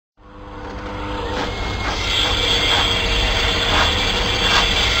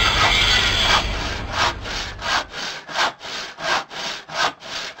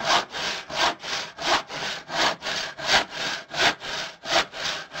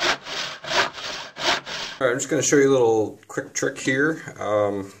Alright, I'm just going to show you a little quick trick here.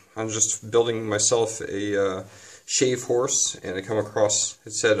 I'm just building myself a shave horse, and I come across,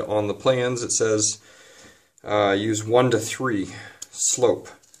 it said on the plans, it says use 1 to 3 slope,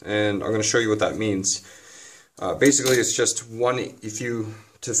 and I'm going to show you what that means. Basically it's just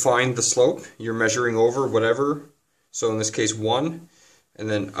to find the slope, you're measuring over whatever, so in this case 1,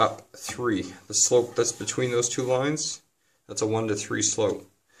 and then up 3. The slope that's between those two lines, that's a 1 to 3 slope.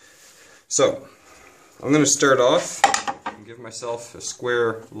 So I'm going to start off and give myself a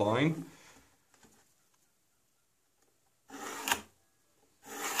square line.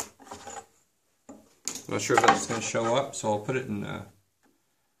 I'm not sure if that's going to show up, so I'll put it in a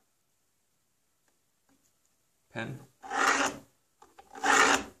pen.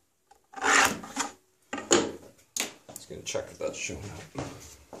 Just going to check if that's showing up.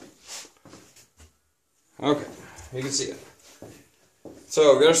 Okay, you can see it.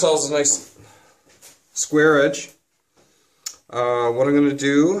 So we got ourselves a nice square edge. What I'm going to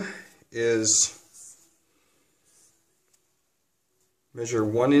do is measure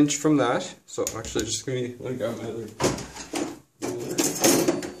 1 inch from that. So actually, just let me grab my other ruler.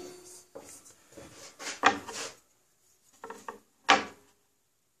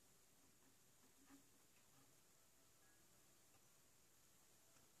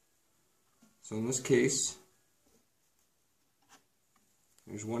 So in this case,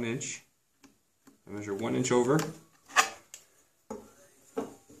 there's 1 inch. I measure 1 inch over, and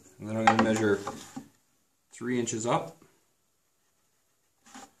then I'm going to measure 3 inches up.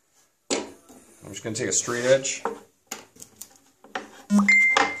 I'm just going to take a straight edge, I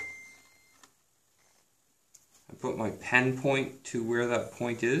put my pen point to where that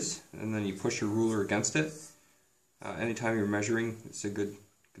point is, and then you push your ruler against it. Anytime you're measuring, it's a good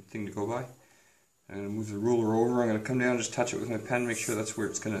thing to go by. I'm going to move the ruler over. I'm going to come down, just touch it with my pen, make sure that's where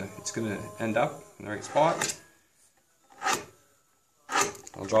it's going to end up in the right spot.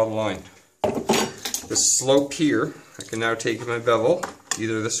 I'll draw the line. The slope here, I can now take my bevel,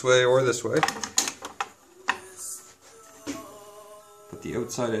 either this way or this way. But the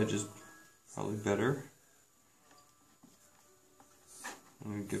outside edge is probably better.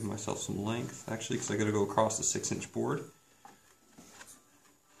 I'm going to give myself some length, actually, because I got to go across the 6-inch board.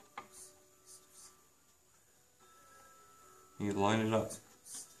 You line it up.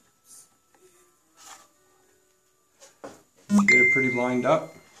 You get it pretty lined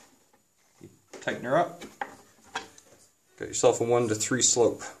up, you tighten her up, got yourself a 1 to 3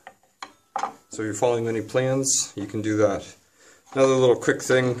 slope. So if you're following any plans, you can do that. Another little quick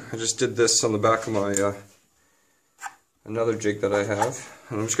thing, I just did this on the back of my another jig that I have.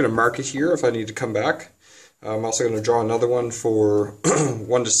 And I'm just going to mark it here if I need to come back. I'm also going to draw another one for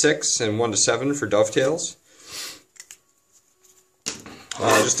 1 to 6 and 1 to 7 for dovetails.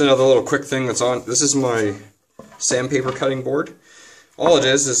 Just another little quick thing that's on. This is my sandpaper cutting board. All it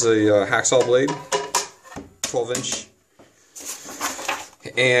is a hacksaw blade, 12-inch,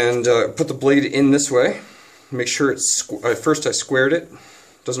 and put the blade in this way. Make sure it's first I squared it.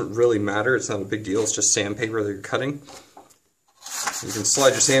 Doesn't really matter. It's not a big deal. It's just sandpaper that you're cutting. You can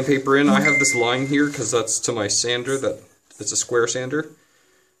slide your sandpaper in. I have this line here because that's to my sander. It's a square sander,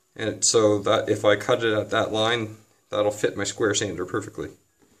 and so that if I cut it at that line, that'll fit my square sander perfectly.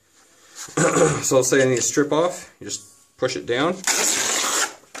 So let's say I need to strip off, you just push it down,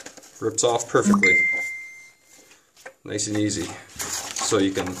 rips off perfectly. Nice and easy. So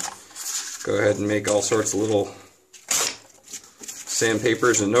you can go ahead and make all sorts of little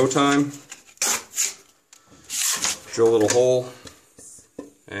sandpapers in no time. Drill a little hole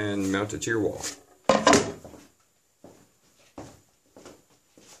and mount it to your wall.